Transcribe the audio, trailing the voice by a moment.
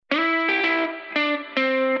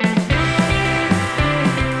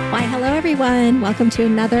everyone. Welcome to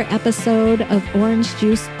another episode of Orange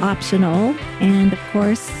Juice Optional. And of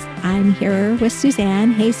course, I'm here with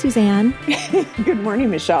Suzanne. Hey, Suzanne. Good morning,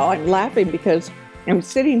 Michelle. I'm laughing because I'm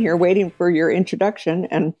sitting here waiting for your introduction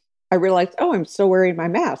and I realized, I'm still wearing my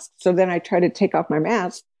mask. So then I tried to take off my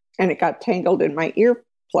mask and it got tangled in my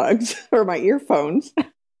earplugs or my earphones.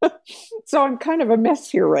 So I'm kind of a mess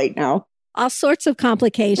here right now. All sorts of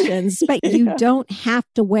complications, but you don't have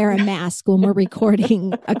to wear a mask when we're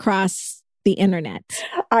recording across the internet.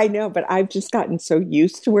 I know, but I've just gotten so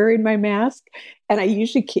used to wearing my mask and I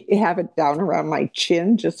usually have it down around my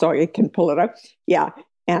chin just so I can pull it up. Yeah.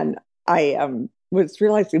 And I was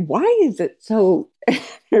realizing, why is it so? I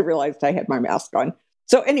realized I had my mask on.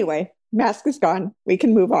 So anyway, mask is gone. We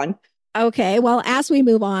can move on. Okay. Well, as we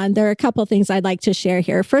move on, there are a couple of things I'd like to share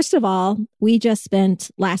here. First of all, we just spent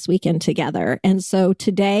last weekend together. And so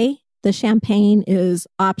today, the champagne is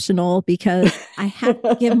optional because I have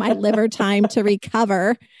to give my liver time to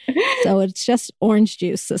recover. So it's just orange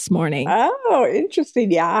juice this morning. Oh,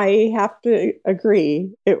 interesting. Yeah, I have to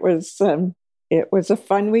agree. It was a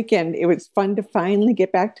fun weekend. It was fun to finally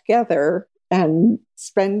get back together and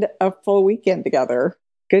spend a full weekend together.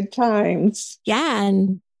 Good times. Yeah.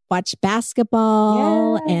 And watch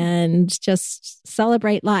basketball and just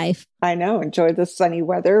celebrate life. I know. Enjoy the sunny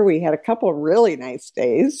weather. We had a couple really nice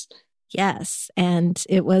days. Yes. And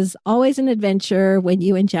it was always an adventure when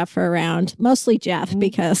you and Jeff were around, mostly Jeff,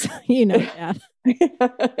 because you know Jeff.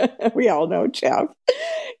 We all know Jeff.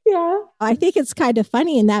 Yeah. I think it's kind of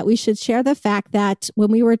funny in that we should share the fact that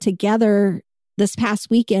when we were together this past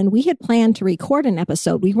weekend, we had planned to record an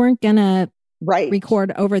episode. We weren't going to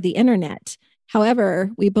record over the internet.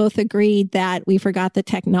 However, we both agreed that we forgot the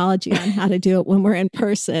technology on how to do it when we're in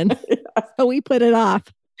person. So we put it off.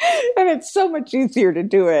 And it's so much easier to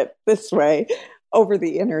do it this way over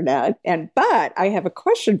the internet. But I have a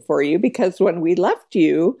question for you because when we left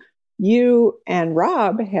you, you and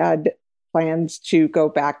Rob had plans to go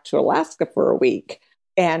back to Alaska for a week.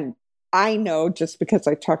 And I know just because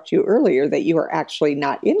I talked to you earlier that you are actually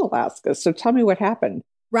not in Alaska. So tell me what happened.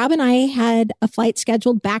 Rob and I had a flight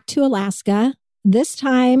scheduled back to Alaska. This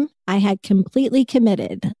time I had completely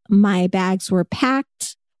committed. My bags were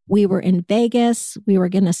packed. We were in Vegas. We were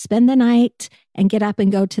going to spend the night and get up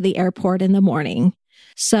and go to the airport in the morning.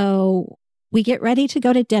 So we get ready to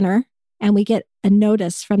go to dinner and we get a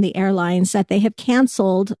notice from the airlines that they have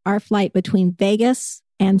canceled our flight between Vegas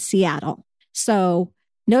and Seattle. So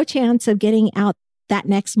no chance of getting out that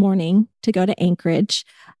next morning to go to Anchorage.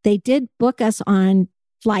 They did book us on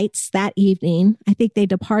flights that evening. I think they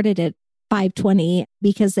departed at 5:20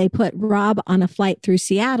 because they put Rob on a flight through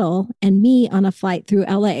Seattle and me on a flight through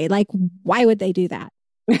LA. Like, why would they do that?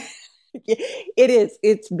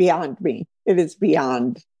 It's beyond me. It is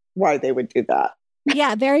beyond why they would do that.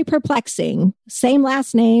 Yeah, very perplexing. Same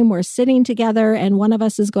last name. We're sitting together and one of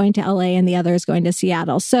us is going to LA and the other is going to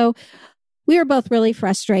Seattle. So we were both really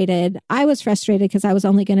frustrated. I was frustrated because I was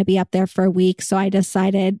only going to be up there for a week. So I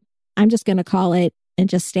decided I'm just going to call it and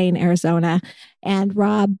just stay in Arizona. And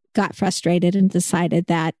Rob got frustrated and decided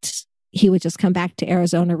that he would just come back to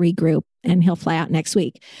Arizona, regroup, and he'll fly out next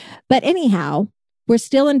week. But anyhow, we're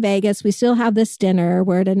still in Vegas. We still have this dinner.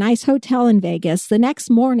 We're at a nice hotel in Vegas. The next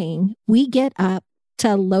morning, we get up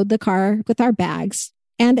to load the car with our bags.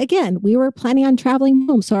 And again, we were planning on traveling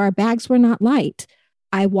home, so our bags were not light.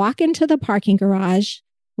 I walk into the parking garage.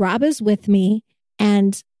 Rob is with me.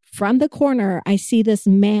 And from the corner, I see this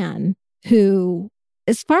man who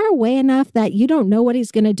is far away enough that you don't know what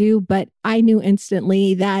he's going to do, but I knew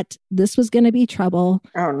instantly that this was going to be trouble.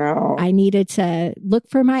 Oh, no. I needed to look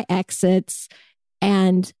for my exits.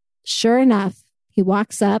 And sure enough, he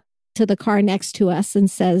walks up to the car next to us and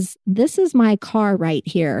says, "This is my car right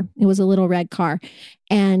here." It was a little red car.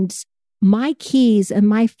 And my keys and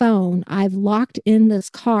my phone, I've locked in this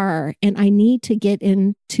car and I need to get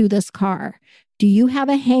into this car. Do you have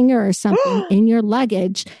a hanger or something in your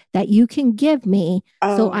luggage that you can give me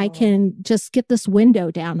so I can just get this window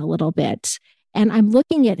down a little bit? And I'm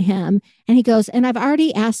looking at him and he goes, "And I've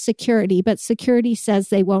already asked security, but security says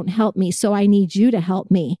they won't help me. So I need you to help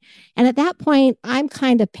me." And at that point, I'm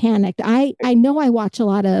kind of panicked. I know I watch a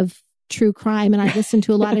lot of true crime and I listen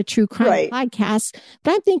to a lot of true crime podcasts,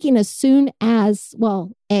 but I'm thinking as soon as,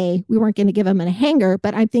 we weren't going to give him a hanger,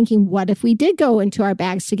 but I'm thinking, what if we did go into our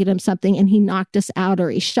bags to get him something and he knocked us out or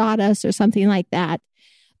he shot us or something like that?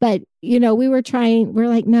 But, we're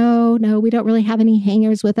like, no, we don't really have any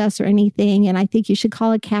hangers with us or anything. And I think you should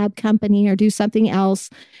call a cab company or do something else.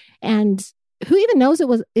 And who even knows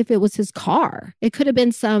if it was his car? It could have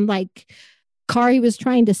been some car he was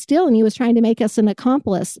trying to steal and he was trying to make us an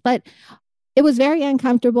accomplice. But It was very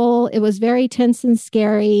uncomfortable. It was very tense and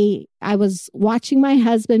scary. I was watching my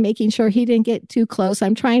husband, making sure he didn't get too close.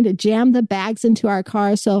 I'm trying to jam the bags into our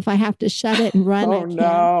car. So if I have to shut it and run, I can.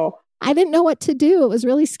 No. I didn't know what to do. It was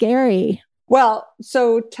really scary. Well,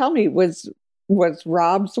 so tell me, was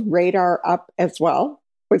Rob's radar up as well?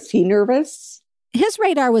 Was he nervous? His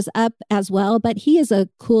radar was up as well, but he is a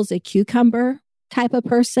cool as a cucumber type of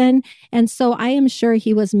person. And so I am sure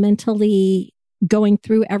he was mentally going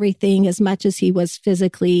through everything as much as he was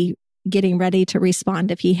physically getting ready to respond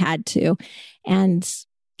if he had to. And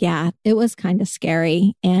yeah, it was kind of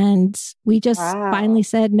scary. And we just finally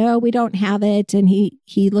said, no, we don't have it. And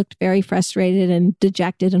he looked very frustrated and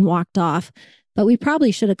dejected and walked off. But we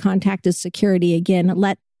probably should have contacted security again and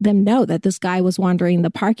let them know that this guy was wandering the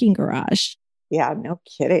parking garage. Yeah, no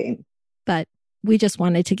kidding. But we just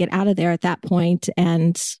wanted to get out of there at that point.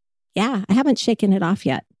 And yeah, I haven't shaken it off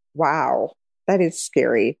yet. Wow. That is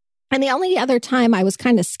scary. And the only other time I was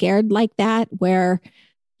kind of scared like that, where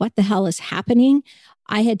what the hell is happening?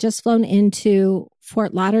 I had just flown into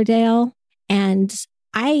Fort Lauderdale and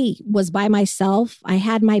I was by myself. I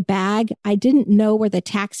had my bag. I didn't know where the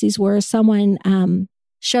taxis were. Someone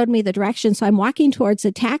showed me the direction. So I'm walking towards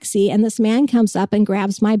a taxi and this man comes up and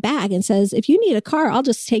grabs my bag and says, if you need a car, I'll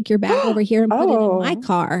just take your bag over here and put it in my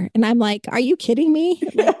car. And I'm like, are you kidding me?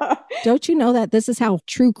 Like, don't you know that this is how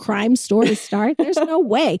true crime stories start? There's no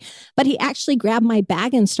way. But he actually grabbed my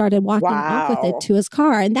bag and started walking off with it to his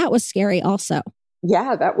car. And that was scary also.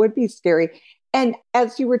 Yeah, that would be scary. And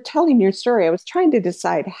as you were telling your story, I was trying to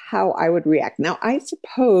decide how I would react. Now, I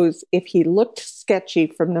suppose if he looked sketchy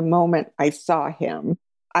from the moment I saw him,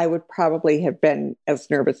 I would probably have been as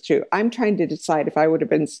nervous too. I'm trying to decide if I would have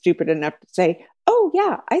been stupid enough to say, oh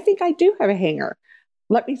yeah, I think I do have a hanger.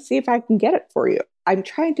 Let me see if I can get it for you. I'm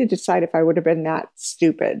trying to decide if I would have been that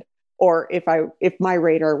stupid or if my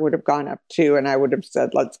radar would have gone up too and I would have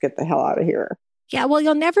said, let's get the hell out of here. Yeah, well,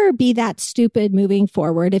 you'll never be that stupid moving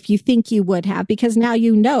forward if you think you would have, because now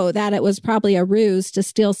you know that it was probably a ruse to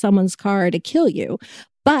steal someone's car to kill you.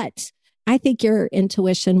 But I think your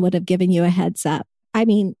intuition would have given you a heads up. I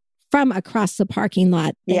mean, from across the parking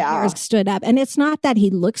lot, the hairs stood up. And it's not that he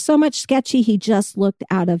looked so much sketchy. He just looked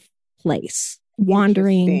out of place,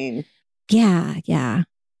 wandering. Yeah.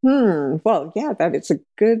 Well, yeah, that is a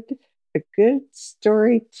good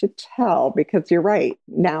story to tell because you're right.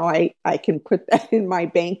 Now I can put that in my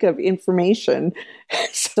bank of information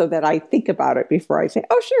so that I think about it before I say,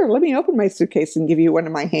 oh, sure, let me open my suitcase and give you one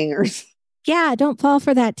of my hangers. Yeah, don't fall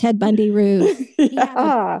for that Ted Bundy ruse. He had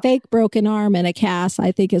a fake broken arm and a cast,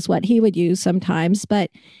 I think is what he would use sometimes. But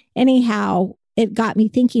anyhow, it got me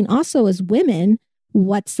thinking also as women,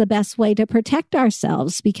 what's the best way to protect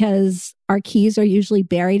ourselves? Because our keys are usually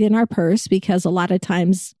buried in our purse because a lot of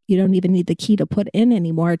times you don't even need the key to put in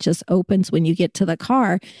anymore. It just opens when you get to the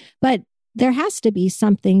car. But there has to be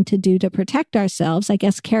something to do to protect ourselves. I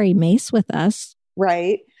guess carry mace with us.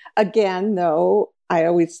 Right. Again, though, I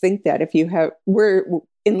always think that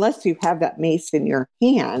unless you have that mace in your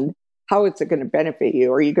hand, how is it going to benefit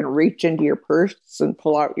you? Are you going to reach into your purse and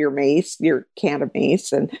pull out your mace, your can of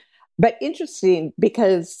mace? But interesting,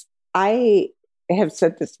 because I have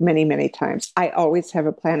said this many, many times, I always have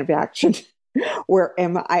a plan of action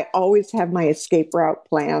I always have my escape route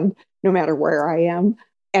planned, no matter where I am.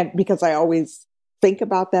 And because I always think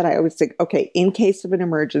about that, I always think, okay, in case of an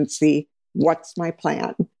emergency, what's my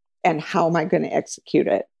plan? And how am I going to execute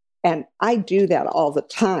it? And I do that all the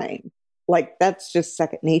time. Like, that's just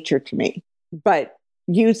second nature to me. But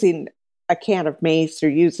using a can of mace or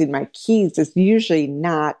using my keys is usually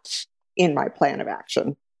not in my plan of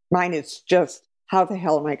action. Mine is just, how the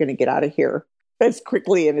hell am I going to get out of here as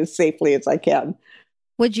quickly and as safely as I can?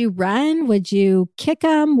 Would you run? Would you kick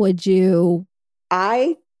them? Would you?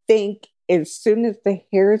 I think as soon as the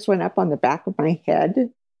hairs went up on the back of my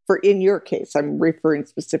head, in your case, I'm referring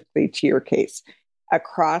specifically to your case,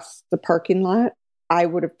 across the parking lot, I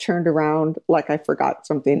would have turned around like I forgot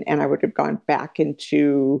something and I would have gone back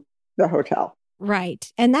into the hotel.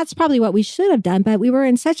 Right. And that's probably what we should have done. But we were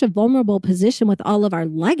in such a vulnerable position with all of our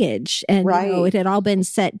luggage and it had all been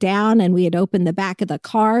set down and we had opened the back of the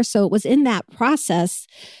car. So it was in that process.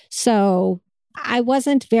 So I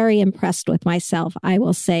wasn't very impressed with myself, I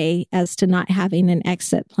will say, as to not having an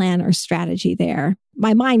exit plan or strategy there.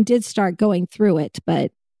 My mind did start going through it,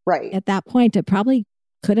 but at that point, it probably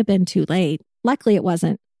could have been too late. Luckily, it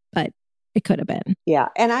wasn't, but it could have been. Yeah.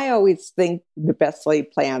 And I always think the best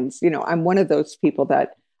laid plans, I'm one of those people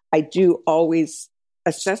that I do always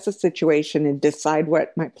assess the situation and decide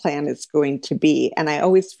what my plan is going to be. And I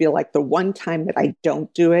always feel like the one time that I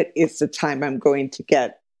don't do it is the time I'm going to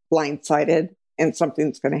get blindsided and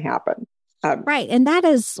something's going to happen. Right. And that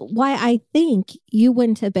is why I think you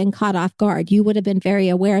wouldn't have been caught off guard. You would have been very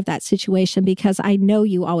aware of that situation because I know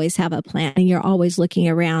you always have a plan and you're always looking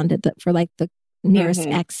around for like the nearest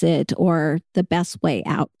exit or the best way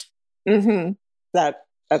out. Mm-hmm.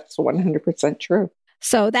 That's 100% true.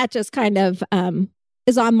 So that just kind of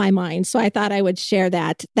is on my mind. So I thought I would share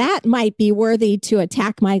that. That might be worthy to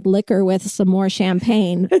attack my liquor with some more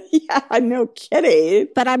champagne. Yeah, no kidding.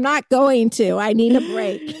 But I'm not going to. I need a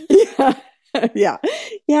break. Yeah,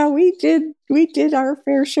 we did our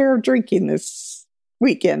fair share of drinking this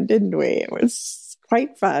weekend, didn't we? It was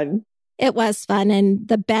quite fun. It was fun. And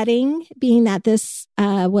the betting, being that this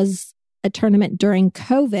was a tournament during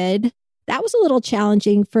COVID, that was a little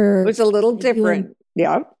challenging for... It was a little different.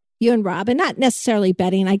 You and Rob, and not necessarily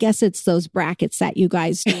betting. I guess it's those brackets that you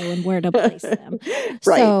guys do and where to place them.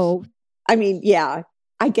 Right. So, I mean, yeah,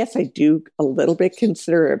 I guess I do a little bit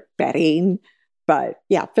consider it betting, but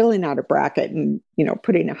yeah, filling out a bracket and,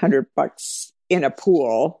 putting $100 in a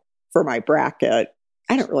pool for my bracket,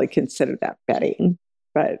 I don't really consider that betting,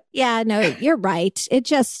 but. Yeah, no, you're right. It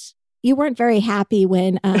just, you weren't very happy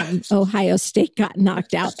when Ohio State got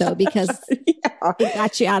knocked out, though, because it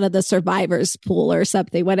got you out of the survivors pool or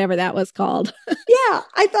something, whatever that was called. Yeah,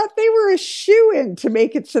 I thought they were a shoo-in to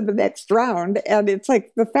make it to the next round. And it's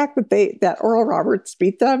like the fact that Oral Roberts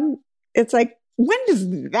beat them, it's like, when does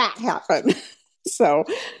that happen? So,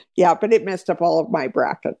 yeah, but it messed up all of my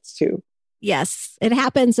brackets, too. Yes, it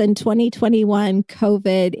happens in 2021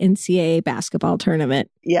 COVID NCAA basketball tournament.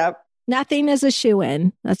 Yep. Nothing is a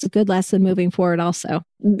shoo-in. That's a good lesson moving forward also.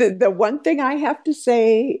 The one thing I have to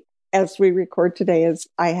say as we record today is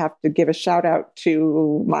I have to give a shout out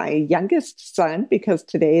to my youngest son because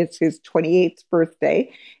today is his 28th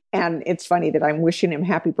birthday. And it's funny that I'm wishing him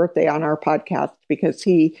happy birthday on our podcast because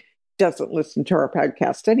he doesn't listen to our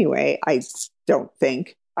podcast anyway. I don't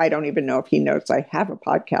think. I don't even know if he knows I have a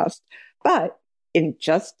podcast. But in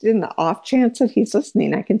the off chance that he's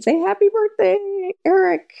listening, I can say happy birthday,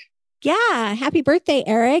 Eric. Yeah, happy birthday,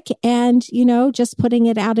 Eric. And, just putting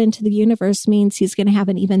it out into the universe means he's going to have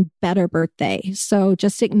an even better birthday. So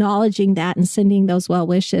just acknowledging that and sending those well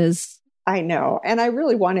wishes. I know. And I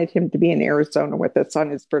really wanted him to be in Arizona with us on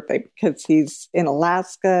his birthday because he's in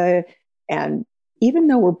Alaska. And even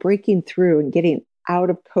though we're breaking through and getting out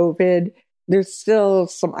of COVID, there's still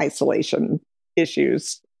some isolation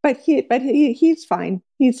issues. But he's fine.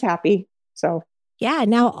 He's happy. So. Yeah,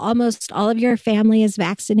 now almost all of your family is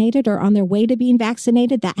vaccinated or on their way to being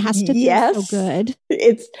vaccinated. That has to feel so good.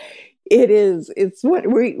 It is. It's what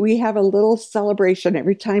we have a little celebration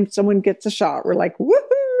every time someone gets a shot. We're like,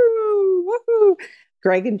 woohoo, woohoo.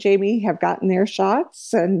 Greg and Jamie have gotten their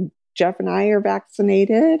shots and Jeff and I are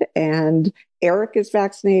vaccinated and Eric is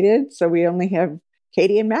vaccinated. So we only have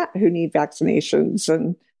Katie and Matt who need vaccinations.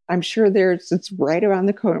 And I'm sure it's right around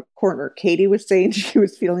the corner. Katie was saying she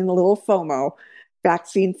was feeling a little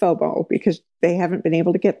vaccine FOMO because they haven't been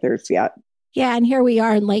able to get theirs yet. Yeah, and here we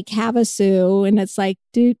are in Lake Havasu, and it's like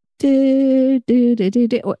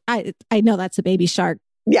I know that's a Baby Shark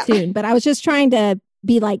tune, but I was just trying to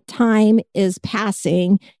be like, time is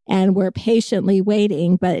passing, and we're patiently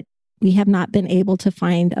waiting, but we have not been able to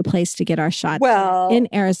find a place to get our shot in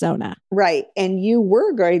Arizona. Right, and you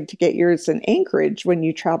were going to get yours in Anchorage when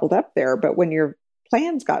you traveled up there, but when your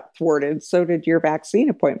plans got thwarted, so did your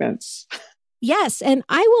vaccine appointments. Yes. And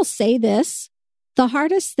I will say this, the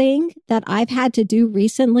hardest thing that I've had to do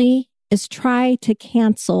recently is try to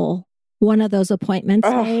cancel one of those appointments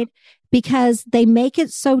made because they make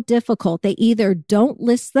it so difficult. They either don't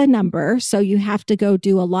list the number, so you have to go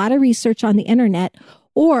do a lot of research on the internet,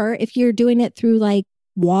 or if you're doing it through like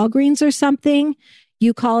Walgreens or something,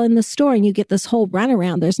 you call in the store and you get this whole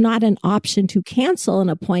runaround. There's not an option to cancel an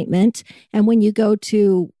appointment. And when you go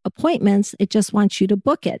to appointments, it just wants you to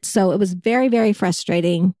book it. So it was very, very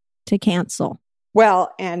frustrating to cancel.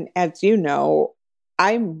 Well, and as you know,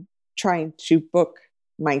 I'm trying to book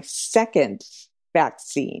my second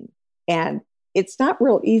vaccine. And it's not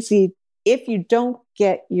real easy if you don't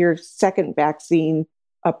get your second vaccine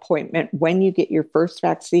appointment when you get your first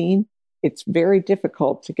vaccine. It's very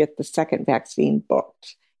difficult to get the second vaccine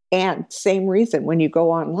booked. And same reason, when you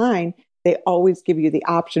go online, they always give you the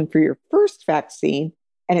option for your first vaccine,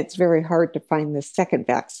 and it's very hard to find the second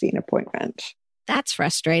vaccine appointment. That's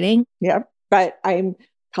frustrating. Yeah, but I'm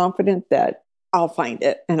confident that I'll find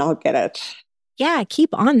it and I'll get it. Yeah,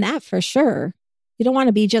 keep on that for sure. You don't want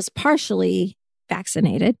to be just partially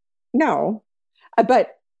vaccinated. No,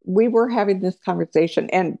 but we were having this conversation,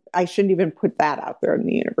 and I shouldn't even put that out there in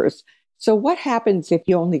the universe. So what happens if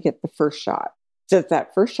you only get the first shot? Does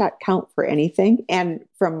that first shot count for anything? And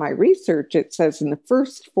from my research, it says in the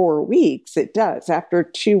first 4 weeks, it does. After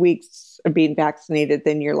 2 weeks of being vaccinated,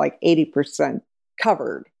 then you're like 80%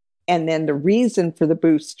 covered. And then the reason for the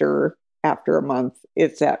booster after a month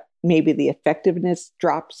is that maybe the effectiveness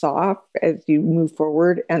drops off as you move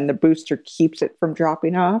forward and the booster keeps it from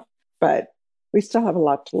dropping off. But we still have a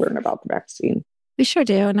lot to learn about the vaccine. We sure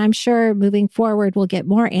do. And I'm sure moving forward, we'll get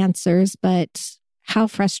more answers, but how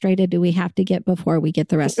frustrated do we have to get before we get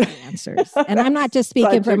the rest of the answers? And I'm not just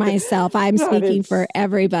speaking for myself. I'm speaking for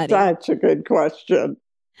everybody. Such a good question.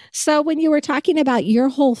 So when you were talking about your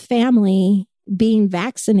whole family being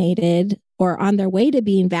vaccinated or on their way to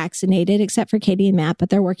being vaccinated, except for Katie and Matt, but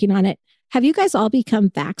they're working on it. Have you guys all become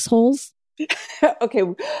vaxholes? Okay.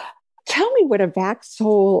 Tell me what a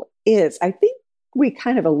vaxhole is. I think we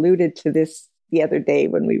kind of alluded to this the other day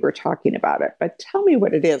when we were talking about it, but tell me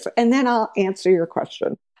what it is, and then I'll answer your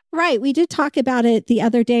question. Right. We did talk about it the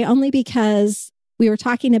other day only because we were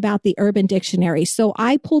talking about the Urban Dictionary. So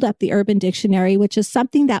I pulled up the Urban Dictionary, which is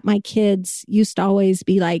something that my kids used to always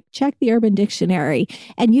be like, check the Urban Dictionary.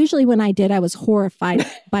 And usually when I did, I was horrified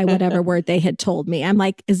by whatever word they had told me. I'm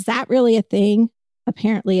like, is that really a thing?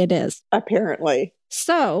 Apparently it is. Apparently.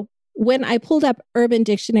 So when I pulled up Urban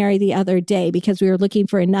Dictionary the other day, because we were looking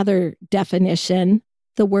for another definition,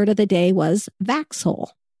 the word of the day was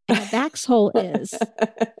vaxhole. And a vaxhole is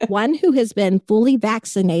one who has been fully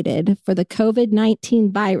vaccinated for the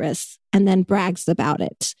COVID-19 virus and then brags about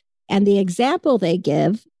it. And the example they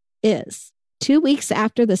give is 2 weeks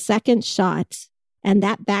after the second shot, and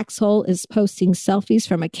that vaxhole is posting selfies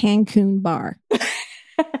from a Cancun bar.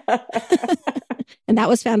 And that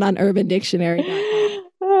was found on urbandictionary.com.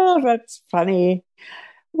 Oh, that's funny.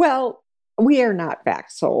 Well, we are not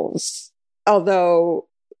vaxholes, although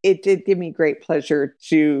it did give me great pleasure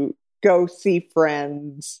to go see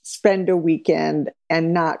friends, spend a weekend,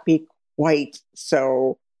 and not be quite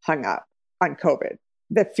so hung up on COVID.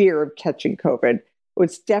 The fear of catching COVID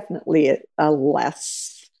was definitely a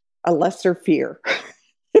lesser fear,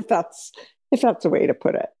 if that's a way to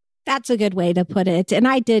put it. That's a good way to put it. And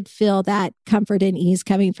I did feel that comfort and ease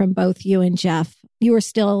coming from both you and Jeff. You were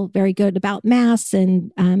still very good about masks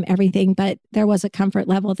and everything, but there was a comfort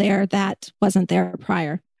level there that wasn't there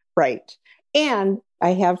prior. Right. And I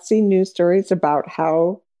have seen news stories about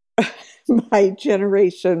how my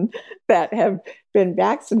generation that have been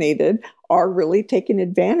vaccinated are really taking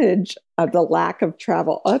advantage of the lack of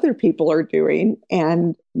travel other people are doing.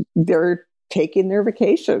 And they're taking their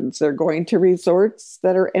vacations. They're going to resorts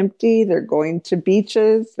that are empty. They're going to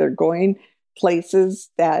beaches. They're going places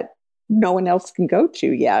that no one else can go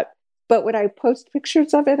to yet. But would I post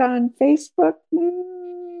pictures of it on Facebook?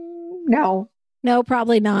 No. No,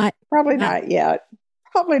 probably not. Probably not yet.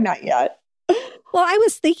 Probably not yet. Well, I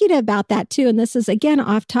was thinking about that too. And this is, again,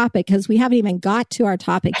 off topic because we haven't even got to our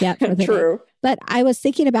topic yet for the True. day. But I was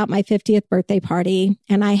thinking about my 50th birthday party,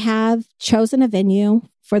 and I have chosen a venue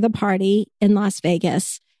for the party in Las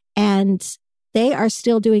Vegas. And they are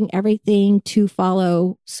still doing everything to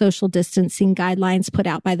follow social distancing guidelines put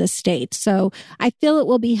out by the state. So I feel it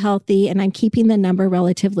will be healthy, and I'm keeping the number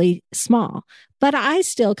relatively small. But I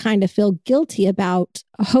still kind of feel guilty about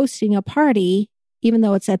hosting a party, even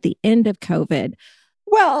though it's at the end of COVID.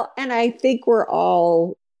 Well, and I think we're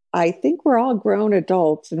all grown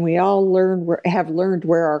adults, and we all have learned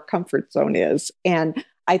where our comfort zone is. And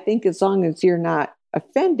I think as long as you're not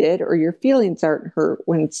offended or your feelings aren't hurt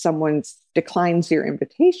when someone declines your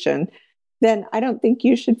invitation, then I don't think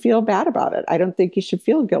you should feel bad about it. I don't think you should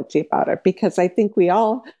feel guilty about it, because I think we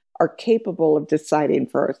all are capable of deciding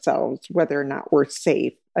for ourselves whether or not we're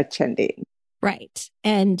safe attending. Right.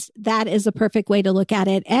 And that is a perfect way to look at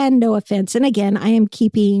it. And no offense. And again, I am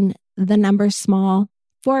keeping the numbers small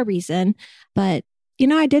for a reason. But,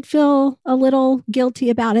 I did feel a little guilty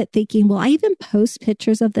about it, thinking, will I even post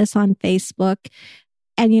pictures of this on Facebook?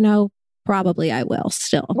 And, probably I will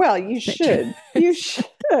still. Well, you should. You should.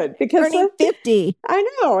 Because turning 50. I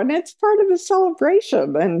know. And it's part of the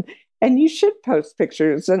celebration. And you should post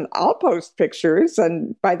pictures, and I'll post pictures.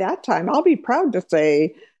 And by that time, I'll be proud to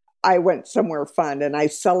say I went somewhere fun and I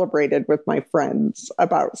celebrated with my friends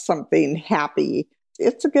about something happy.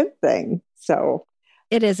 It's a good thing. So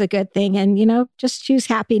it is a good thing. And, just choose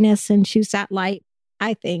happiness and choose that light,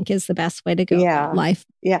 I think, is the best way to go about life.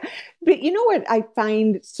 Yeah. But you know what I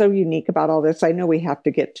find so unique about all this? I know we have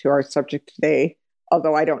to get to our subject today,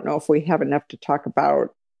 although I don't know if we have enough to talk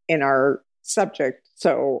about in our subject.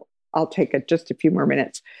 So I'll take just a few more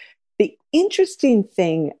minutes. The interesting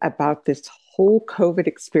thing about this whole COVID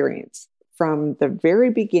experience, from the very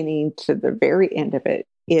beginning to the very end of it,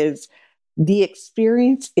 is the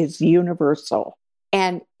experience is universal.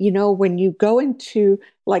 And, when you go into,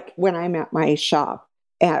 like when I'm at my shop,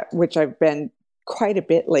 which I've been quite a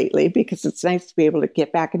bit lately, because it's nice to be able to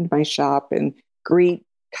get back into my shop and greet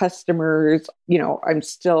customers. I'm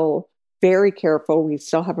still very careful. We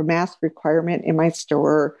still have a mask requirement in my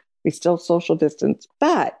store. We still social distance,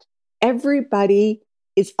 but everybody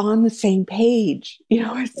is on the same page.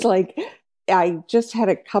 It's like I just had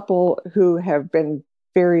a couple who have been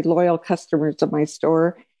very loyal customers of my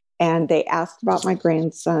store, and they asked about my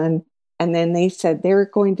grandson. And then they said they're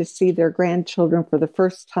going to see their grandchildren for the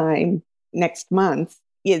first time next month.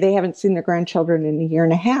 Yeah, they haven't seen their grandchildren in a year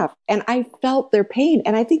and a half. And I felt their pain.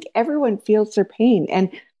 And I think everyone feels their pain.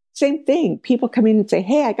 And same thing, people come in and say,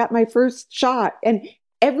 hey, I got my first shot. And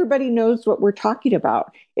everybody knows what we're talking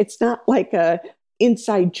about. It's not like a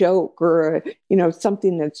inside joke or,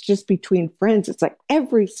 something that's just between friends. It's like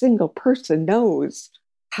every single person knows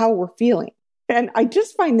how we're feeling. And I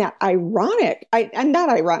just find that ironic. And not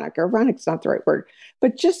ironic, ironic's not the right word,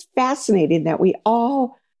 but just fascinating that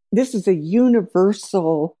this is a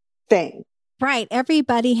universal thing. Right.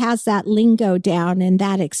 Everybody has that lingo down and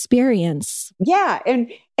that experience. Yeah.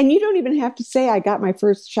 And you don't even have to say, I got my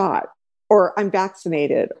first shot or I'm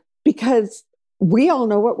vaccinated, because we all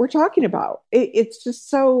know what we're talking about. It's just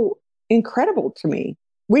so incredible to me.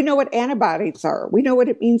 We know what antibodies are. We know what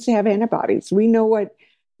it means to have antibodies. We know what,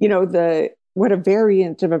 what a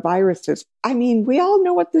variant of a virus is. I mean, we all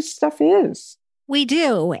know what this stuff is. We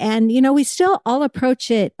do. And, we still all approach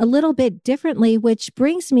it a little bit differently, which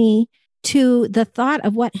brings me to the thought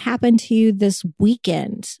of what happened to you this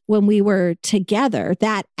weekend when we were together,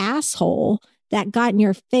 that asshole that got in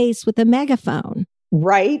your face with a megaphone.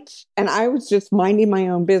 Right. And I was just minding my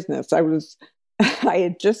own business. I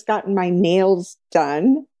had just gotten my nails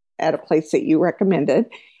done at a place that you recommended.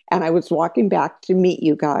 And I was walking back to meet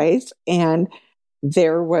you guys, and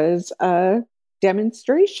there was a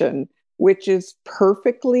demonstration, which is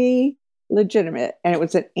perfectly legitimate. And it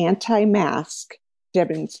was an anti-mask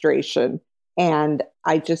demonstration. And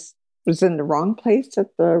I just was in the wrong place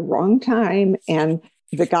at the wrong time. And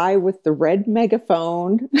the guy with the red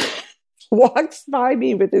megaphone walks by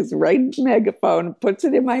me with his red megaphone, puts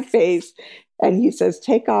it in my face, and he says,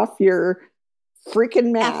 take off your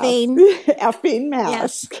freaking mask. Effing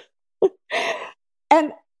mask. Yes.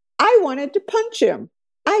 And I wanted to punch him.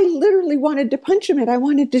 I literally wanted to punch him, and I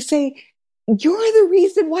wanted to say, you're the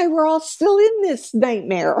reason why we're all still in this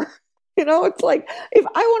nightmare. It's like, if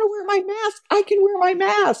I want to wear my mask, I can wear my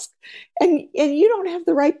mask. And you don't have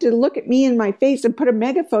the right to look at me in my face and put a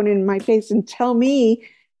megaphone in my face and tell me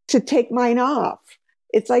to take mine off.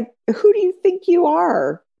 It's like, who do you think you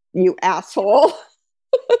are, you asshole?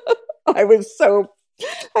 I was so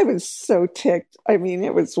ticked. I mean,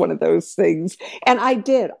 it was one of those things. And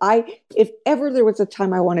if ever there was a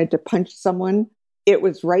time I wanted to punch someone, it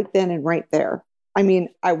was right then and right there. I mean,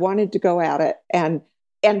 I wanted to go at it.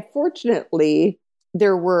 And fortunately,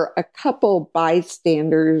 there were a couple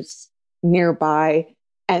bystanders nearby,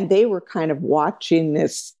 and they were kind of watching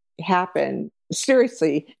this happen.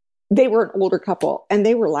 Seriously, they were an older couple, and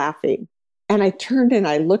they were laughing. And I turned and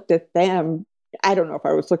I looked at them. I don't know if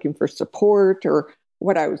I was looking for support or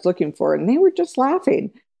what I was looking for, and they were just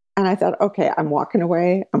laughing. And I thought, okay, I'm walking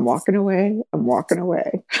away. But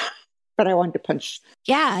I wanted to punch.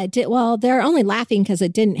 Yeah, it did. Well, they're only laughing because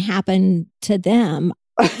it didn't happen to them.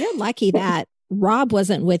 You're lucky that Rob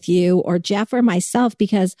wasn't with you, or Jeff or myself,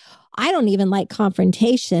 because I don't even like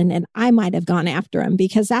confrontation, and I might have gone after him,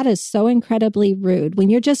 because that is so incredibly rude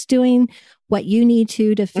when you're just doing what you need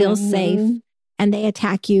to feel safe, and they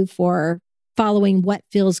attack you for following what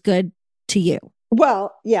feels good to you.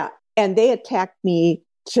 Well, yeah. And they attacked me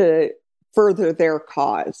to further their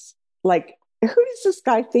cause. Like, who does this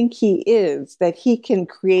guy think he is that he can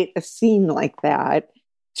create a scene like that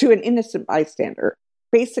to an innocent bystander?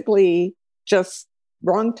 Basically, just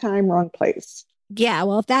wrong time, wrong place. Yeah,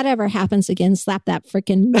 well, if that ever happens again, slap that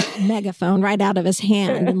freaking megaphone right out of his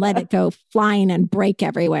hand and let it go flying and break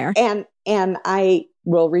everywhere. And I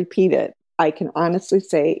will repeat it. I can honestly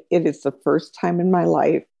say it is the first time in my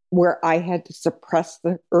life where I had to suppress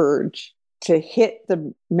the urge to hit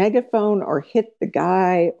the megaphone or hit the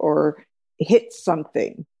guy or hit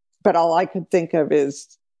something. But all I could think of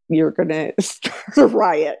is, you're going to start a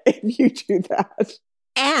riot if you do that.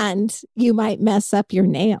 And you might mess up your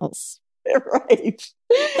nails. Right.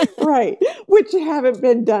 Right. Which haven't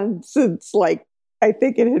been done since, like, I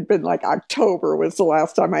think it had been like October was the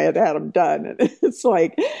last time I had them done. And it's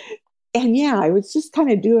like, and yeah, I was just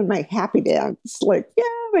kind of doing my happy dance. Like, yeah,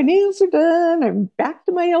 my nails are done. I'm back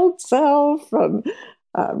to my old self.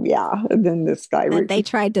 Yeah. And then this guy. They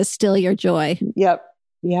tried to steal your joy. Yep.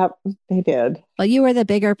 Yep, they did. Well, you were the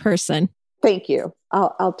bigger person. Thank you.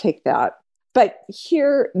 I'll take that. But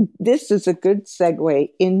here, this is a good segue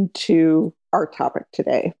into our topic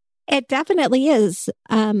today. It definitely is.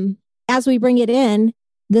 As we bring it in,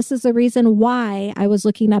 this is the reason why I was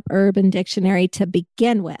looking up Urban Dictionary to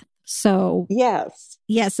begin with. So, yes,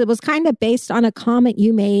 it was kind of based on a comment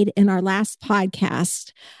you made in our last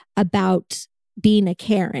podcast about being a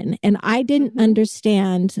Karen. And I didn't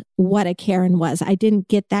understand what a Karen was. I didn't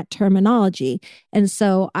get that terminology. And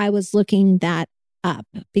so I was looking that up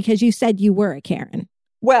because you said you were a Karen.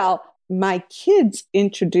 Well, my kids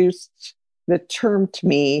introduced the term to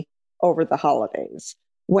me over the holidays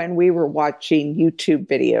when we were watching YouTube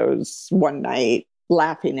videos one night,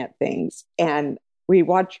 laughing at things. And we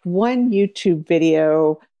watched one YouTube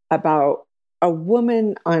video about a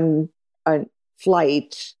woman on a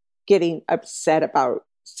flight getting upset about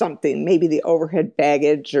something, maybe the overhead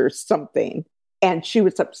baggage or something. And she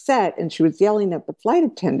was upset and she was yelling at the flight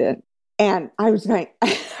attendant. And I was like,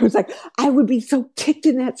 I would be so ticked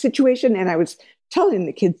in that situation. And I was telling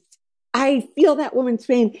the kids, I feel that woman's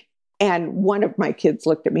pain. And one of my kids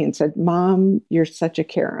looked at me and said, Mom, you're such a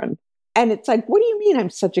Karen. And it's like, what do you mean I'm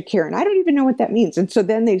such a Karen? I don't even know what that means. And so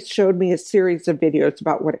then they showed me a series of videos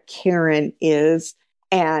about what a Karen is.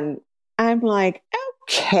 And I'm like,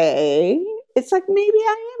 okay, it's like, maybe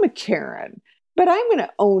I am a Karen, but I'm going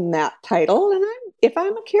to own that title. And if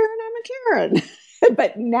I'm a Karen, I'm a Karen.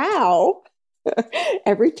 But now,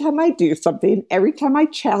 every time I do something, every time I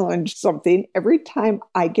challenge something, every time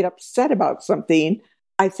I get upset about something,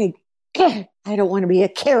 I think, I don't want to be a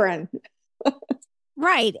Karen.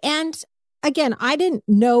 Right. And again, I didn't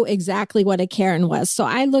know exactly what a Karen was. So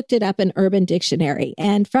I looked it up in Urban Dictionary.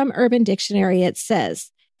 And from Urban Dictionary, it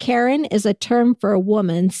says, Karen is a term for a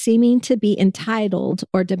woman seeming to be entitled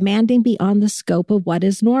or demanding beyond the scope of what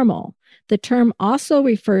is normal. The term also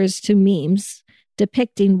refers to memes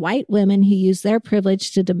depicting white women who use their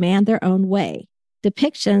privilege to demand their own way.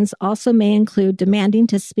 Depictions also may include demanding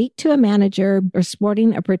to speak to a manager or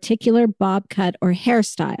sporting a particular bob cut or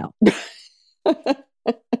hairstyle.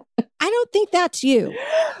 I don't think that's you.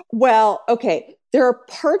 Well, okay. There are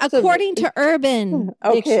parts according to Urban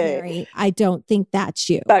Dictionary, I don't think that's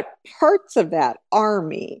you. But parts of that are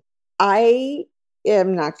me. I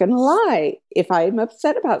am not going to lie. If I'm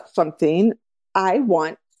upset about something, I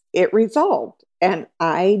want it resolved. And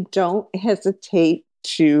I don't hesitate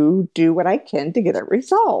to do what I can to get it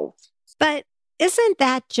resolved. But isn't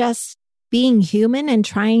that just being human and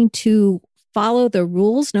trying to follow the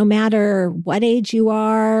rules no matter what age you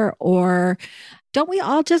are? Or don't we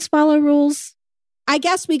all just follow rules? I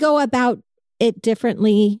guess we go about it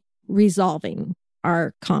differently, resolving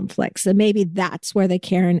our conflicts. And maybe that's where the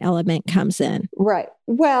Karen element comes in. Right.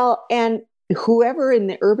 Well, and whoever in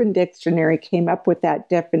the Urban Dictionary came up with that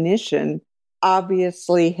definition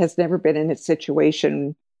obviously has never been in a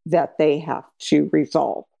situation that they have to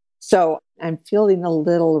resolve. So I'm feeling a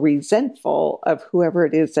little resentful of whoever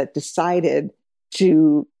it is that decided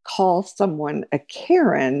to call someone a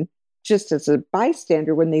Karen just as a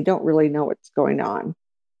bystander when they don't really know what's going on.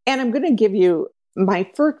 And I'm going to give you my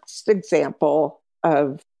first example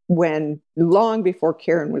of when, long before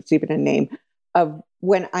Karen was even a name, of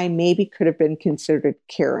when I maybe could have been considered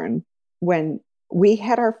Karen, when we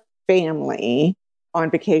had our family on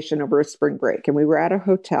vacation over a spring break and we were at a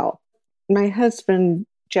hotel. My husband,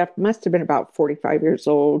 Jeff, must have been about 45 years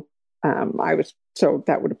old. So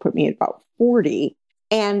that would have put me at about 40.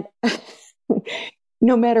 And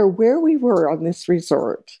no matter where we were on this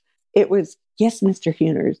resort, it was, yes, Mr.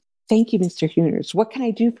 Huners. Thank you, Mr. Huners. What can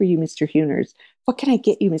I do for you, Mr. Huners? What can I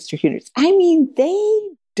get you, Mr. Huners? I mean, they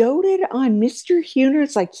doted on Mr.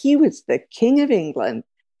 Huners like he was the king of England.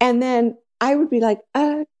 And then I would be like,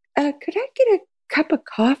 could I get a cup of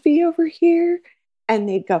coffee over here? And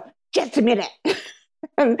they'd go, just a minute.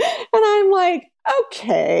 and I'm like,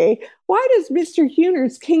 okay, why does Mr.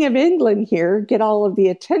 Huners, King of England here, get all of the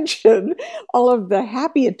attention, all of the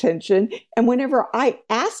happy attention? And whenever I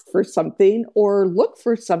ask for something or look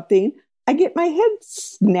for something, I get my head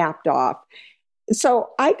snapped off. So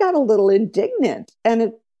I got a little indignant. And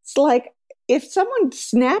it's like, if someone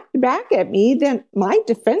snapped back at me, then my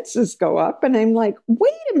defenses go up. And I'm like,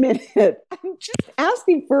 wait a minute, I'm just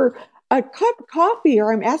asking for a cup of coffee,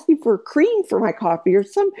 or I'm asking for cream for my coffee or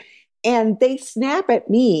some, and they snap at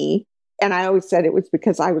me. And I always said it was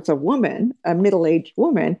because I was a woman, a middle-aged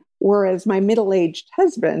woman, whereas my middle-aged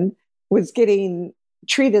husband was getting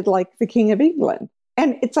treated like the King of England.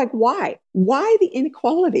 And it's like, why? Why the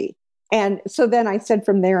inequality? And so then I said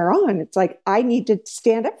from there on, it's like, I need to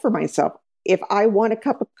stand up for myself. If I want a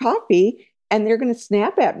cup of coffee and they're going to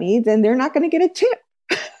snap at me, then they're not going to get a tip.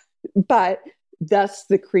 but thus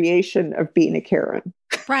the creation of being a Karen.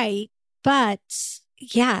 Right. But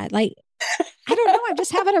yeah, like, I don't know. I'm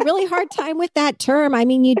just having a really hard time with that term. I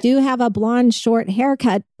mean, you do have a blonde, short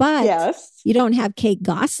haircut, but Yes. you don't have Kate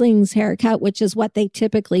Gosling's haircut, which is what they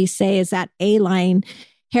typically say is that A-line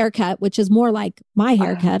haircut, which is more like my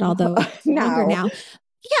haircut, although it's longer now.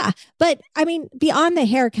 Yeah. But I mean, beyond the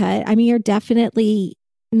haircut, I mean, you're definitely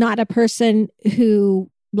not a person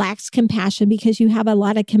who lacks compassion because you have a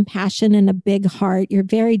lot of compassion and a big heart. You're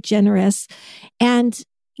very generous and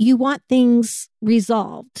you want things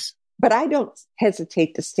resolved. But I don't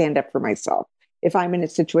hesitate to stand up for myself if I'm in a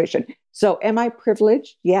situation. So am I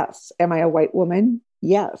privileged? Yes. Am I a white woman?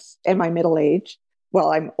 Yes. Am I middle-aged?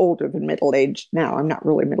 Well, I'm older than middle-aged now. I'm not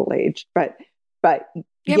really middle-aged, but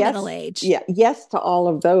You're yes, middle-aged. Yeah, yes to all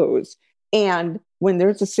of those. And when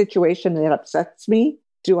there's a situation that upsets me,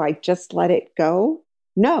 do I just let it go?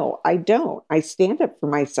 No, I don't. I stand up for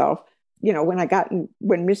myself. You know,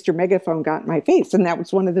 when Mr. Megaphone got in my face, and that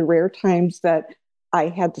was one of the rare times that I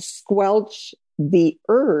had to squelch the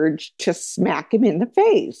urge to smack him in the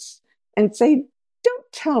face and say,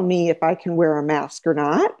 don't tell me if I can wear a mask or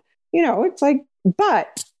not. You know, it's like,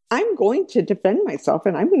 but I'm going to defend myself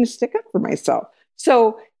and I'm going to stick up for myself.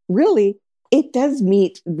 So really, it does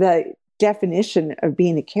meet the definition of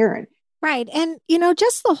being a Karen. Right. And, you know,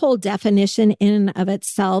 just the whole definition in and of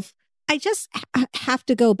itself, I just have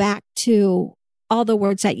to go back to all the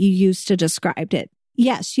words that you used to describe it.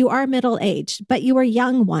 Yes, you are middle-aged, but you are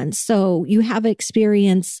young once. So you have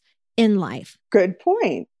experience in life. Good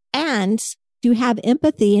point. And you have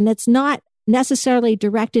empathy, and it's not necessarily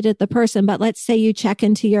directed at the person, but let's say you check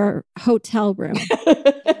into your hotel room.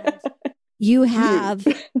 You have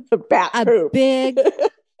a big,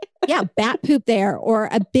 bat poop there, or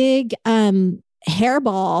a big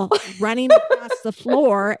hairball running across the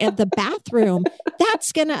floor of the bathroom.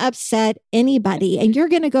 That's going to upset anybody. And you're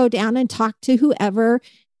going to go down and talk to whoever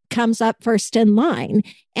comes up first in line.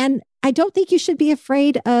 And I don't think you should be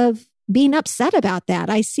afraid of being upset about that.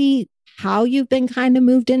 I see how you've been kind of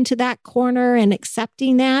moved into that corner and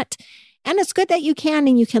accepting that. And it's good that you can,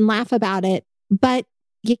 and you can laugh about it, but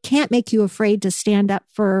it can't make you afraid to stand up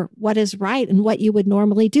for what is right and what you would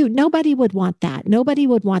normally do. Nobody would want that. Nobody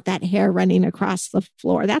would want that hair running across the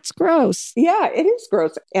floor. That's gross. Yeah, it is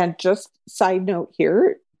gross. And just side note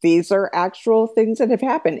here, these are actual things that have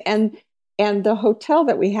happened. And the hotel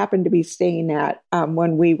that we happened to be staying at,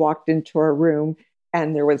 when we walked into our room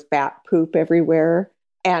and there was bat poop everywhere,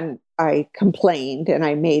 and I complained and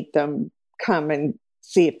I made them come and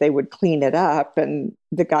see if they would clean it up. And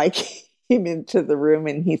the guy came into the room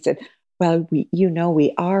and he said, well,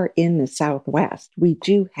 we are in the Southwest. We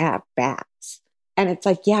do have bats. And it's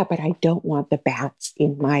like, yeah, but I don't want the bats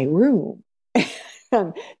in my room.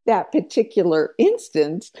 That particular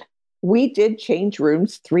instance, we did change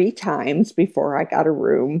rooms 3 times before I got a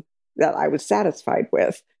room that I was satisfied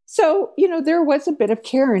with. So, you know, there was a bit of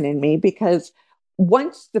Karen in me, because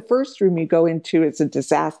once the first room you go into is a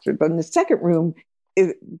disaster, then the second room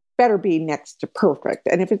is better be next to perfect.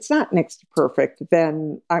 And if it's not next to perfect,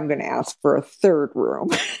 then I'm going to ask for a third room.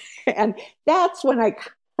 And that's when I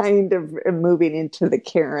kind of am moving into the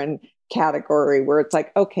Karen category, where it's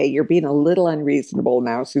like, okay, you're being a little unreasonable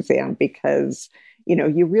now, Suzanne, because, you know,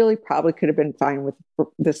 you really probably could have been fine with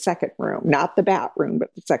the second room, not the bat room,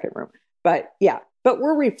 but the second room. But yeah, but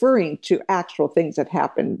we're referring to actual things that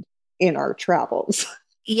happened in our travels.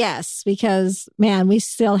 Yes, because, man, we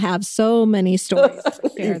still have so many stories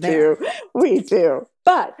to share there. We do.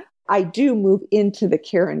 But I do move into the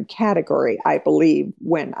Karen category, I believe,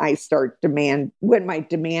 when my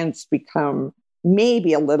demands become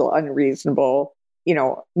maybe a little unreasonable. You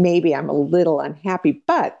know, maybe I'm a little unhappy,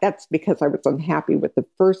 but that's because I was unhappy with the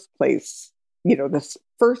first place, you know, this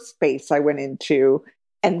first space I went into.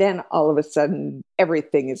 And then all of a sudden,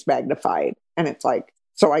 everything is magnified. And it's like,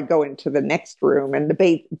 so I go into the next room and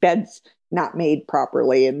the bed's not made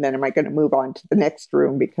properly. And then am I going to move on to the next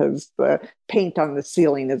room because the paint on the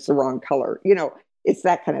ceiling is the wrong color? You know, it's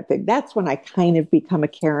that kind of thing. That's when I kind of become a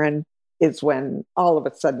Karen, is when all of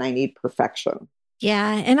a sudden I need perfection.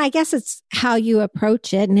 Yeah. And I guess it's how you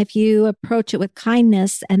approach it. And if you approach it with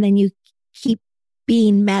kindness and then you keep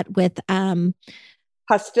being met with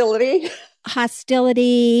hostility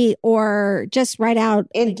or just right out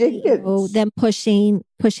indignance, them pushing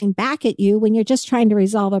back at you when you're just trying to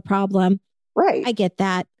resolve a problem. Right. I get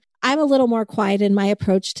that. I'm a little more quiet in my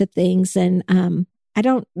approach to things, and I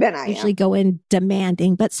don't usually go in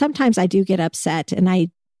demanding, but sometimes I do get upset and I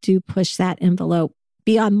do push that envelope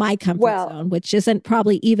beyond my comfort zone, which isn't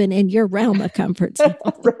probably even in your realm of comfort zone.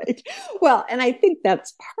 Right. Well, and I think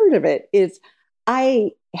that's part of it is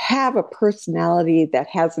I have a personality that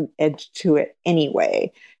has an edge to it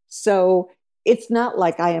anyway. So it's not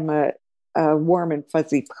like I am a warm and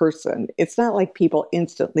fuzzy person. It's not like people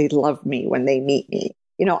instantly love me when they meet me.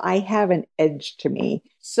 I have an edge to me.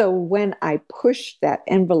 So when I push that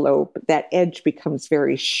envelope, that edge becomes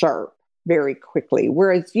very sharp very quickly.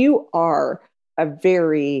 Whereas you are a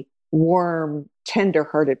very warm,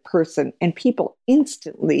 tender-hearted person, and people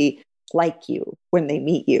instantly like you when they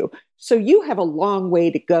meet you. So you have a long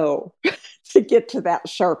way to go to get to that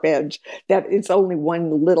sharp edge. That it's only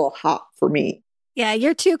one little hop for me. Yeah,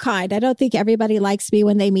 you're too kind. I don't think everybody likes me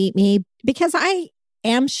when they meet me because I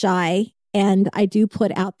am shy and I do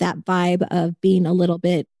put out that vibe of being a little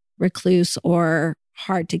bit recluse or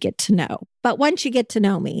hard to get to know. But once you get to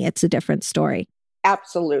know me, it's a different story.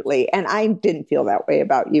 Absolutely. And I didn't feel that way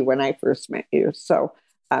about you when I first met you. So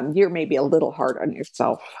you're maybe a little hard on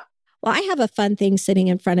yourself. Well, I have a fun thing sitting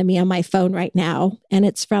in front of me on my phone right now, and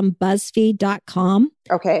it's from BuzzFeed.com.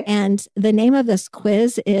 Okay. And the name of this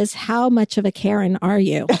quiz is How Much of a Karen Are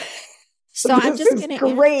You? So I'm just going to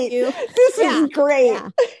ask you. This is great.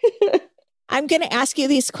 Yeah. I'm going to ask you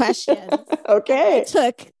these questions. Okay. I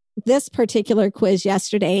took this particular quiz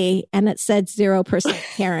yesterday and it said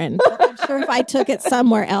 0% Karen. But I'm sure if I took it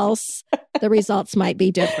somewhere else, the results might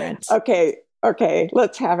be different. Okay.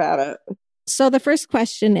 Let's have at it. So the first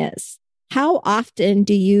question is, how often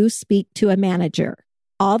do you speak to a manager?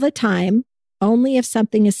 All the time, only if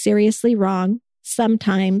something is seriously wrong,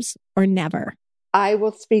 sometimes, or never? I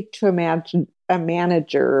will speak to a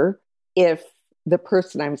manager if the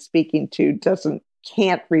person I'm speaking to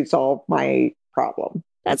can't resolve my problem.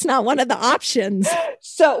 That's not one of the options.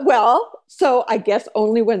 So I guess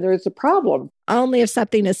only when there's a problem. Only if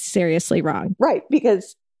something is seriously wrong. Right.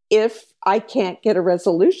 Because if I can't get a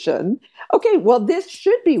resolution, okay, well, this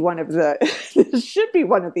should be one of the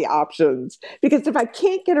options. Because if I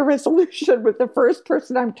can't get a resolution with the first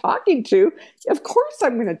person I'm talking to, of course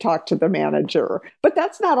I'm going to talk to the manager. But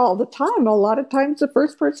that's not all the time. A lot of times the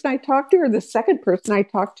first person I talk to or the second person I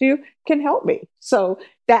talk to can help me. So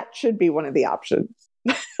that should be one of the options.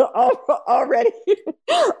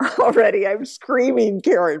 Already I'm screaming,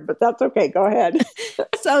 Karen, but that's okay. Go ahead.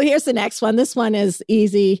 So here's the next one. This one is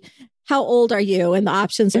easy. How old are you? And the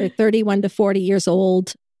options are 31 to 40 years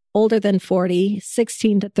old, older than 40,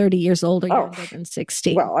 16 to 30 years old, or younger than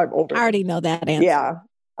 60. Well, I'm older. I already know that answer. Yeah,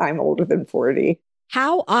 I'm older than 40.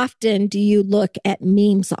 How often do you look at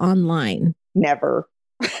memes online? Never.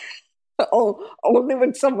 Only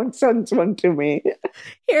when someone sends one to me.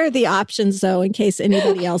 Here are the options, though, in case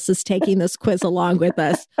anybody else is taking this quiz along with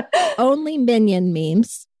us. Only Minion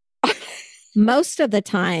memes. Most of the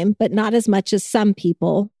time, but not as much as some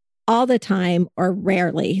people. All the time or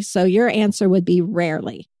rarely. So your answer would be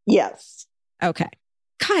rarely. Yes. Okay.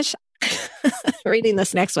 Gosh, reading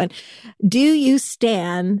this next one. Do you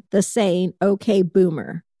stan the saying, okay,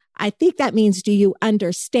 boomer? I think that means, do you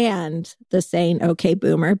understand the saying, okay,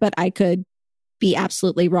 boomer? But I could be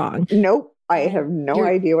absolutely wrong. Nope. I have no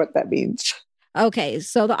idea what that means. Okay.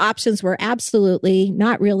 So the options were absolutely,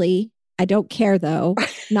 not really, I don't care though,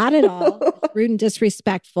 not at all, rude and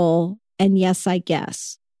disrespectful, and yes, I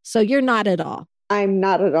guess. So you're not at all. I'm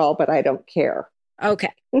not at all, but I don't care.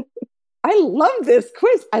 Okay. I love this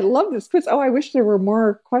quiz. Oh, I wish there were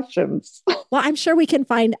more questions. Well, I'm sure we can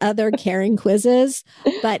find other Karen quizzes.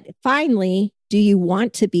 But finally, do you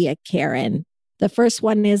want to be a Karen? The first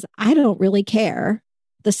one is, I don't really care.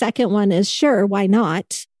 The second one is, sure, why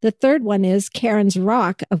not? The third one is, Karen's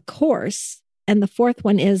rock, of course. And the fourth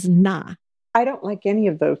one is, nah. I don't like any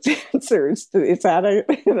of those answers. Is that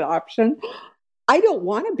an option? I don't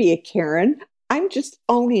want to be a Karen. I'm just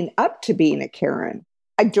owning up to being a Karen.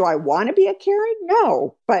 Do I want to be a Karen?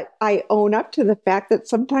 No, but I own up to the fact that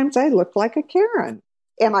sometimes I look like a Karen.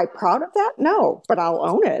 Am I proud of that? No, but I'll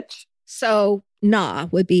own it. So, nah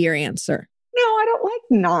would be your answer. No, I don't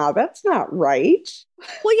like nah. That's not right.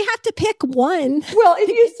 Well, you have to pick one. Well, if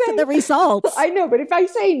you say the results. I know, but if I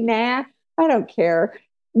say nah, I don't care.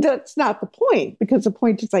 That's not the point, because the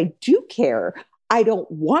point is I do care. I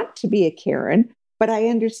don't want to be a Karen, but I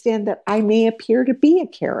understand that I may appear to be a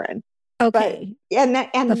Karen. Okay. But,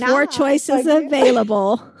 and the four choices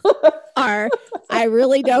available are, I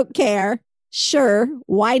really don't care. Sure.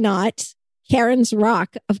 Why not? Karen's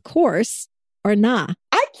rock, of course, or nah.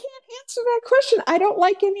 I can't answer that question. I don't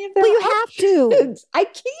like any of that. Well, you have to. I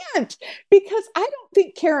can't, because I don't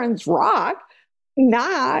think Karen's rock.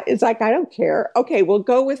 Nah is like, I don't care. Okay, we'll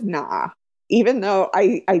go with nah, even though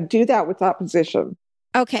I do that with opposition.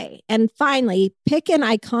 Okay. And finally, pick an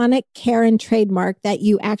iconic Karen trademark that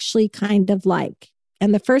you actually kind of like.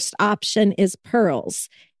 And the first option is pearls.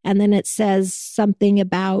 And then it says something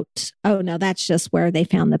about, oh no, that's just where they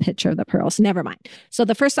found the picture of the pearls. Never mind. So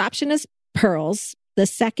the first option is pearls. The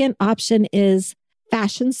second option is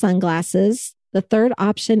fashion sunglasses. The third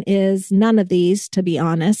option is none of these, to be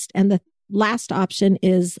honest. And the last option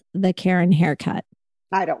is the Karen haircut.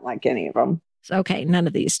 I don't like any of them. Okay, none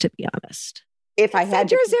of these, to be honest. If I had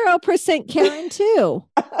to... You're 0% Karen too.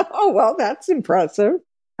 Oh, well, that's impressive.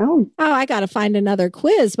 Oh, I got to find another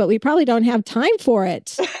quiz, but we probably don't have time for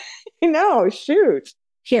it. No, shoot.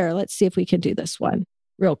 Here, let's see if we can do this one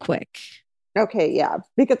real quick. Okay, yeah,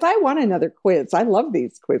 because I want another quiz. I love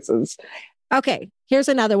these quizzes. Okay, here's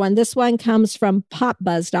another one. This one comes from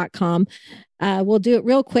popbuzz.com. We'll do it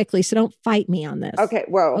real quickly, so don't fight me on this. Okay,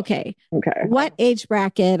 well. Okay. Okay. What age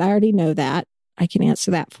bracket? I already know that. I can answer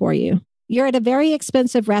that for you. You're at a very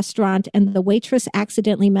expensive restaurant and the waitress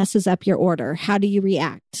accidentally messes up your order. How do you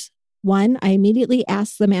react? 1, I immediately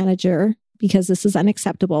ask the manager because this is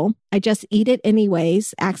unacceptable. I just eat it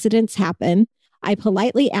anyways. Accidents happen. I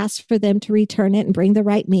politely ask for them to return it and bring the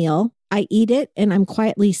right meal. I eat it and I'm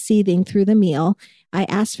quietly seething through the meal. I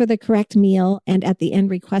ask for the correct meal and at the end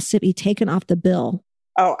request it be taken off the bill.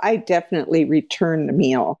 Oh, I definitely return the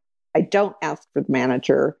meal. I don't ask for the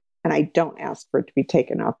manager and I don't ask for it to be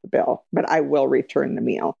taken off the bill, but I will return the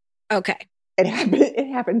meal. Okay. It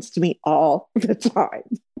happens to me all the time.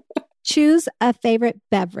 Choose a favorite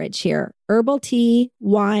beverage here. Herbal tea,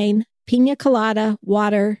 wine, pina colada,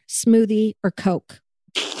 water, smoothie, or Coke.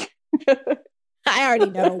 I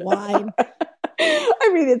already know wine.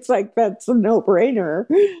 I mean, it's like, that's a no-brainer.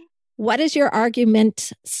 What is your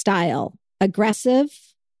argument style? Aggressive?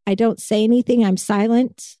 I don't say anything. I'm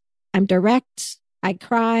silent. I'm direct. I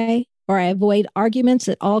cry, or I avoid arguments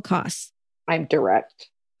at all costs. I'm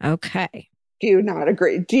direct. Okay. Do you not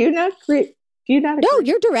agree? Do you not agree? No,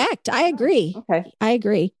 you're direct. I agree. Okay. I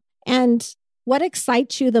agree. And what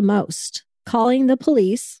excites you the most? Calling the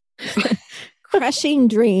police, crushing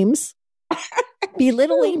dreams,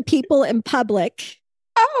 belittling people in public.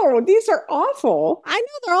 Oh, these are awful. I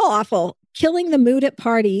know they're all awful. Killing the mood at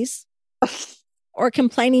parties or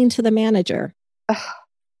complaining to the manager.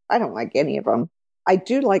 I don't like any of them. I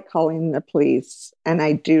do like calling the police and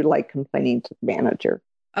I do like complaining to the manager.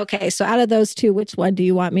 Okay, so out of those two, which one do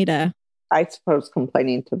you want me to? I suppose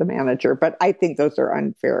complaining to the manager, but I think those are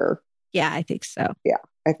unfair. Yeah, I think so. Yeah,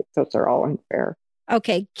 I think those are all unfair.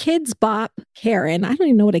 Okay, Kids Bop Karen. I don't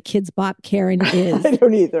even know what a Kids Bop Karen is. I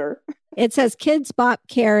don't either. It says Kids Bop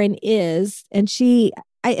Karen is, and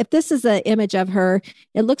if this is an image of her,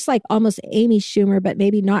 it looks like almost Amy Schumer, but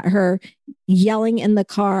maybe not her, yelling in the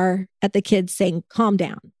car at the kids saying, calm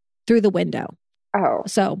down through the window. Oh.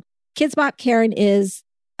 So Kids Bop Karen is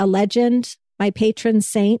a legend, my patron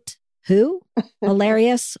saint, who?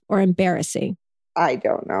 Hilarious or embarrassing? I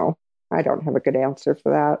don't know. I don't have a good answer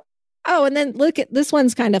for that. Oh, and then look at this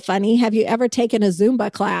one's kind of funny. Have you ever taken a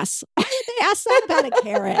Zumba class? They asked that about a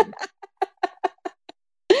Karen.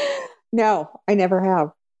 No, I never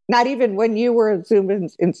have. Not even when you were a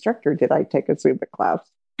Zumba instructor did I take a Zumba class.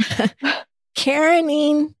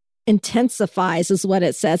 Karening intensifies is what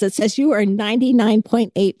it says. It says you are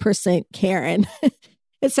 99.8% Karen.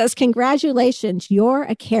 It says, congratulations, you're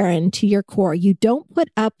a Karen to your core. You don't put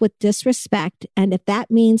up with disrespect. And if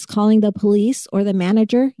that means calling the police or the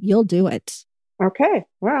manager, you'll do it. Okay,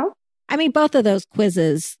 well. I mean, both of those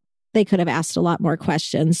quizzes, they could have asked a lot more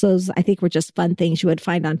questions. Those, I think, were just fun things you would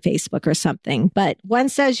find on Facebook or something. But one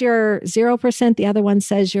says you're 0%. The other one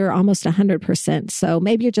says you're almost 100%. So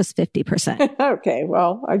maybe you're just 50%. Okay,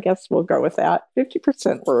 well, I guess we'll go with that.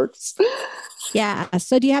 50% works. Yeah.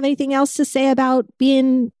 So do you have anything else to say about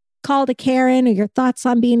being called a Karen or your thoughts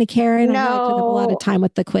on being a Karen? No. I know I took up a lot of time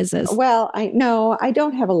with the quizzes. Well, I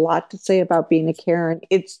don't have a lot to say about being a Karen.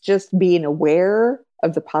 It's just being aware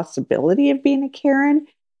of the possibility of being a Karen.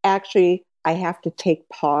 Actually, I have to take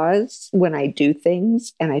pause when I do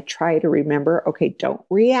things and I try to remember, okay, don't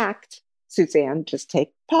react, Suzanne, just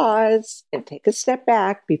take pause and take a step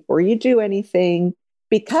back before you do anything,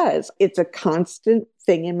 because it's a constant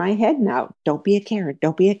thing in my head now. Don't be a Karen.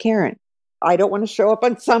 Don't be a Karen. I don't want to show up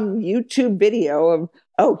on some YouTube video of,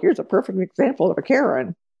 oh, here's a perfect example of a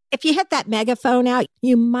Karen. If you hit that megaphone out,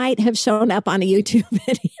 you might have shown up on a YouTube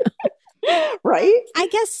video. Right? I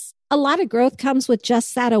guess a lot of growth comes with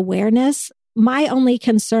just that awareness. My only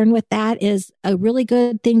concern with that is a really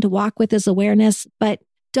good thing to walk with is awareness, but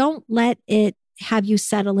don't let it have you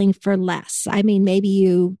settling for less. I mean, maybe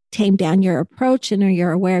you tame down your approach and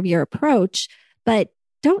you're aware of your approach, but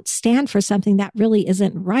don't stand for something that really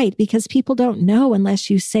isn't right because people don't know unless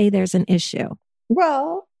you say there's an issue.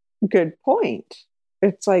 Well, good point.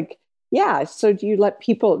 It's like Yeah. So do you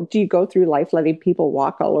go through life letting people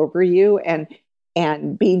walk all over you and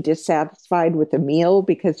being dissatisfied with a meal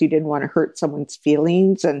because you didn't want to hurt someone's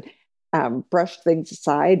feelings and brush things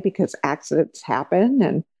aside because accidents happen?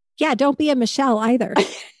 And yeah, don't be a Michelle either.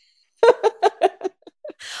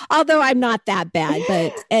 Although I'm not that bad,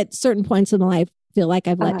 but at certain points in my life, I feel like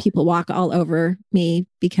I've let people walk all over me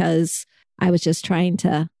because I was just trying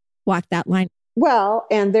to walk that line. Well,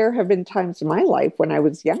 and there have been times in my life when I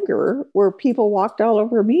was younger where people walked all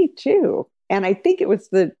over me too. And I think it was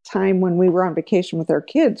the time when we were on vacation with our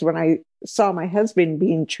kids, when I saw my husband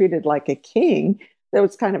being treated like a king, that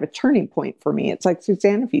was kind of a turning point for me. It's like,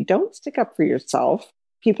 Suzanne, if you don't stick up for yourself,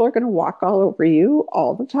 people are going to walk all over you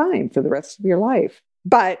all the time for the rest of your life.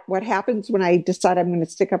 But what happens when I decide I'm going to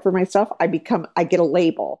stick up for myself? I get a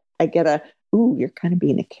label. I get ooh, you're kind of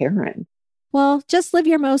being a Karen. Well, just live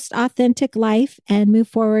your most authentic life and move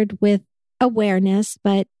forward with awareness,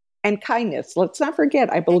 and kindness. Let's not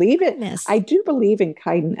forget, I do believe in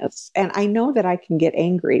kindness. And I know that I can get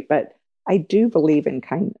angry, but I do believe in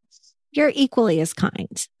kindness. You're equally as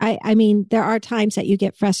kind. I mean, there are times that you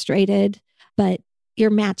get frustrated, but you're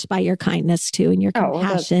matched by your kindness too, and your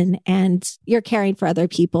compassion, and you're caring for other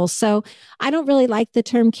people. So I don't really like the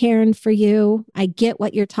term Karen for you. I get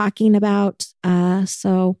what you're talking about.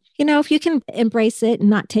 So, if you can embrace it and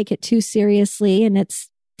not take it too seriously, and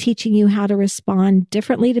it's teaching you how to respond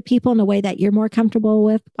differently to people in a way that you're more comfortable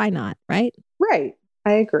with, why not? Right? Right.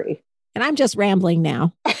 I agree. And I'm just rambling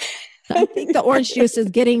now. I think the orange juice is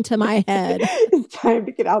getting to my head. It's time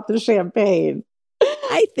to get out the champagne.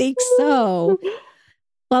 I think so.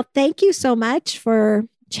 Well, thank you so much for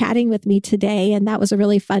chatting with me today. And that was a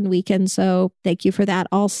really fun weekend. So thank you for that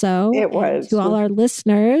also. It was. And to all our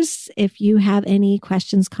listeners, if you have any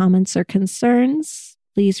questions, comments, or concerns,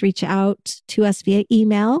 please reach out to us via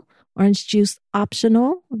email,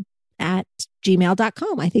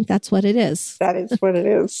 orangejuiceoptional@gmail.com. I think that's what it is. That is what it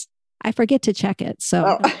is. I forget to check it, so I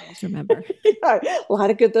don't always remember. Yeah, a lot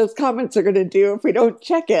of good those comments are going to do if we don't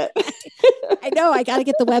check it. I know. I got to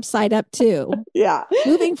get the website up too. Yeah.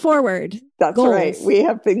 Moving forward. That's goals. Right. We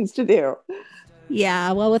have things to do.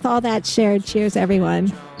 Yeah. Well, with all that shared, cheers,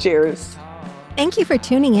 everyone. Cheers. Thank you for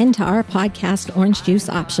tuning in to our podcast, Orange Juice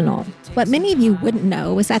Optional. What many of you wouldn't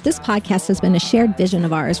know is that this podcast has been a shared vision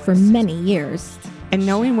of ours for many years. And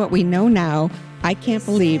knowing what we know now, I can't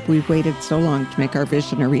believe we've waited so long to make our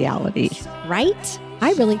vision a reality. Right?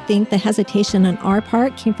 I really think the hesitation on our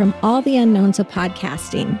part came from all the unknowns of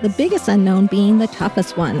podcasting, the biggest unknown being the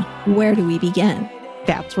toughest one. Where do we begin?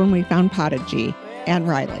 That's when we found Podigy and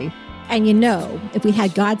Riley. And if we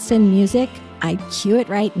had God send music, I'd cue it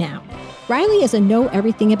right now. Riley is a know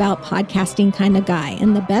everything about podcasting kind of guy,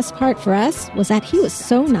 and the best part for us was that he was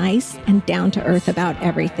so nice and down to earth about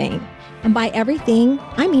everything. And by everything,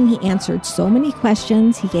 I mean he answered so many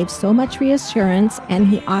questions, he gave so much reassurance, and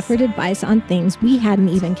he offered advice on things we hadn't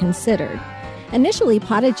even considered. Initially,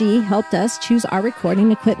 Podigy helped us choose our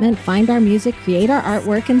recording equipment, find our music, create our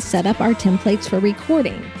artwork, and set up our templates for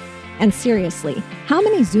recording. And seriously, how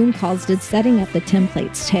many Zoom calls did setting up the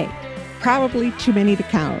templates take? Probably too many to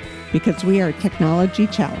count, because we are technology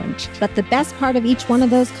challenged. But the best part of each one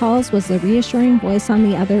of those calls was the reassuring voice on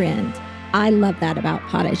the other end. I love that about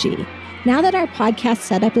Podigy. Now that our podcast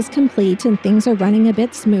setup is complete and things are running a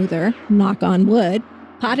bit smoother, knock on wood,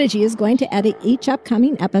 Podigy is going to edit each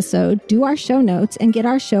upcoming episode, do our show notes, and get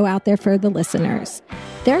our show out there for the listeners.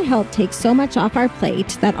 Their help takes so much off our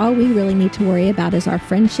plate that all we really need to worry about is our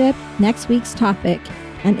friendship, next week's topic,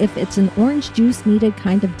 and if it's an orange juice needed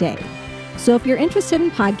kind of day. So if you're interested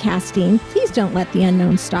in podcasting, please don't let the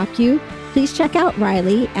unknown stop you. Please check out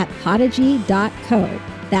Riley at podigy.co.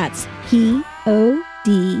 That's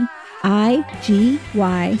PODIGY.co.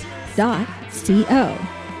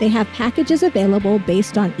 They have packages available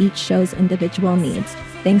based on each show's individual needs.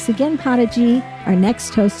 Thanks again, Podigy. Our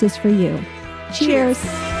next toast is for you. Cheers.